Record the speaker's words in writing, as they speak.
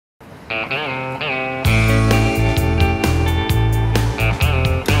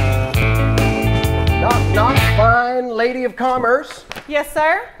Knock, fine lady of commerce. Yes,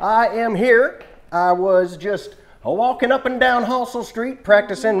 sir. I am here. I was just walking up and down Halsell Street,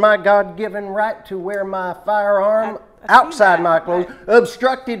 practicing my God-given right to wear my firearm outside my clothes,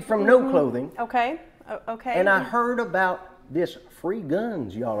 obstructed from no clothing. Okay. Okay. And I heard about this free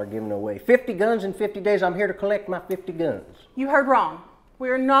guns y'all are giving away. 50 guns in 50 days. I'm here to collect my 50 guns. You heard wrong.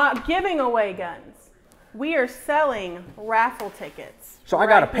 We're not giving away guns. We are selling raffle tickets. So I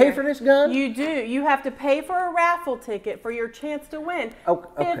got to pay for this gun? You do. You have to pay for a raffle ticket for your chance to win.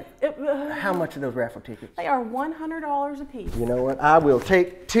 Okay. How much are those raffle tickets? They are $100 a piece. You know what? I will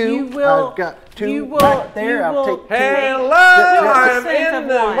take two. You will. I've got two right there. I'll take two. Hello, I'm in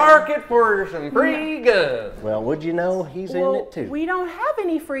the market for some free guns. Well, would you know, he's in it too. We don't have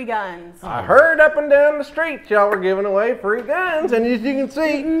any free guns. I heard up and down the street y'all were giving away free guns, and as you can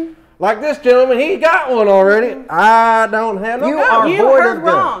see, like this gentleman, he got one already. I don't have no guns. You heard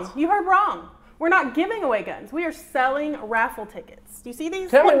wrong. You heard wrong. We're not giving away guns. We are selling raffle tickets. Do you see these?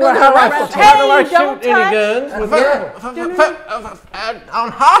 Tell me how do I shoot any guns with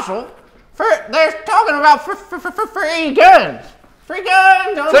on Hassel, they're talking about free guns. Free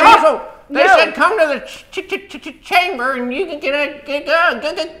guns on Hassel. They said come to the chamber and you can get a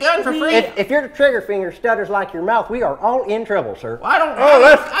gun for free. If your trigger finger stutters like your mouth, we are all in trouble, sir. Well, I don't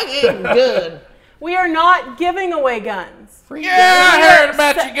know. I get good. We are not giving away guns. Yeah, I heard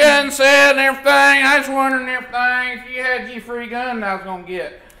about your gun set and everything. I was wondering if you had your free gun I was going to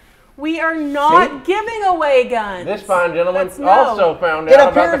get. We are not giving away guns. This fine gentleman also found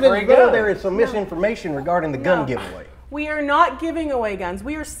out about the free gun. There is some misinformation regarding the gun giveaway. We are not giving away guns.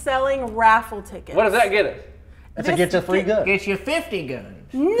 We are selling raffle tickets. What does that get us? That gets a free gun. Gets you 50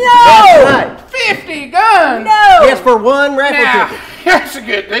 guns. No! That's right. 50 guns? No! Yes, for one raffle ticket. That's a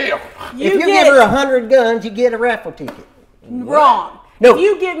good deal. If you give her 100 guns, you get a raffle ticket. Wrong. No. If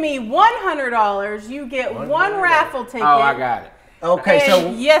you give me $100, you get one raffle ticket. Oh, I got it. Okay,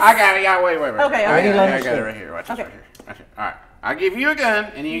 so yes. I got it. Yeah, wait. Okay, I okay. got it right here. Watch this right here. All right. I give you a gun,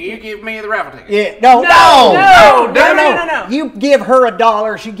 and you give me the raffle ticket. Yeah, No. You give her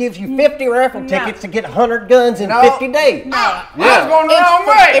 $1, she gives you 50 raffle tickets to get 100 guns in 50 days. No. I was going the wrong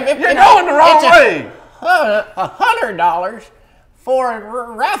way. You're going the wrong way. $100 for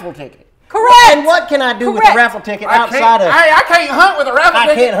a raffle ticket. Correct. And what can I do with a raffle ticket outside of? I can't hunt with a raffle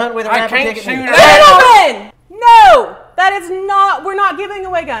ticket. I can't hunt with a raffle ticket. Gentlemen, no, that is not. We're not giving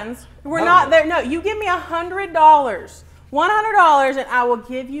away guns. We're not there. No, you give me $100, $100, and I will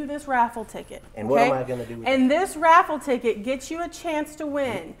give you this raffle ticket. And what am I going to do with it? And this raffle ticket gets you a chance to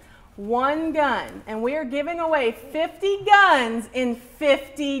win one gun, and we are giving away 50 guns in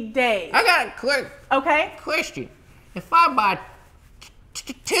 50 days. I got a quick question. If I buy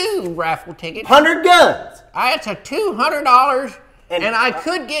two raffle tickets, 100 guns. That's a $200, and I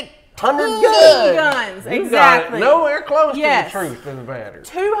could get 100 guns. You Exactly. got it nowhere close to the truth in the matter.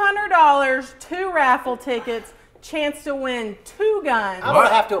 $200, 2 raffle tickets, chance to win 2 guns. I'm going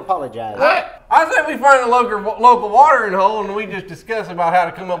to have to apologize. What? I think we find a local watering hole and we just discuss about how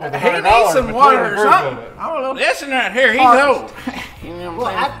to come up with $100. He needs some water or something. I don't know. Listen right here, he's old.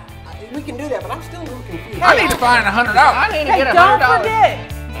 Well, we can do that, but I'm still a little confused. I need to find $100. I need to get $100. Don't forget,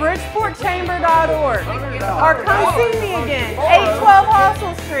 BridgeportChamber.org. Or come see me again, 812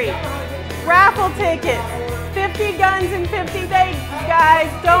 Halsell Street. Raffle tickets, 50 guns in 50 days, guys.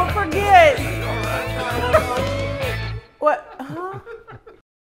 Don't forget. What? Huh?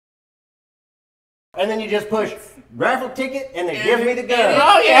 And then you just push raffle ticket, and they give me the gun.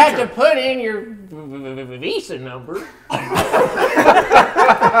 Oh, you have to put in your Visa number.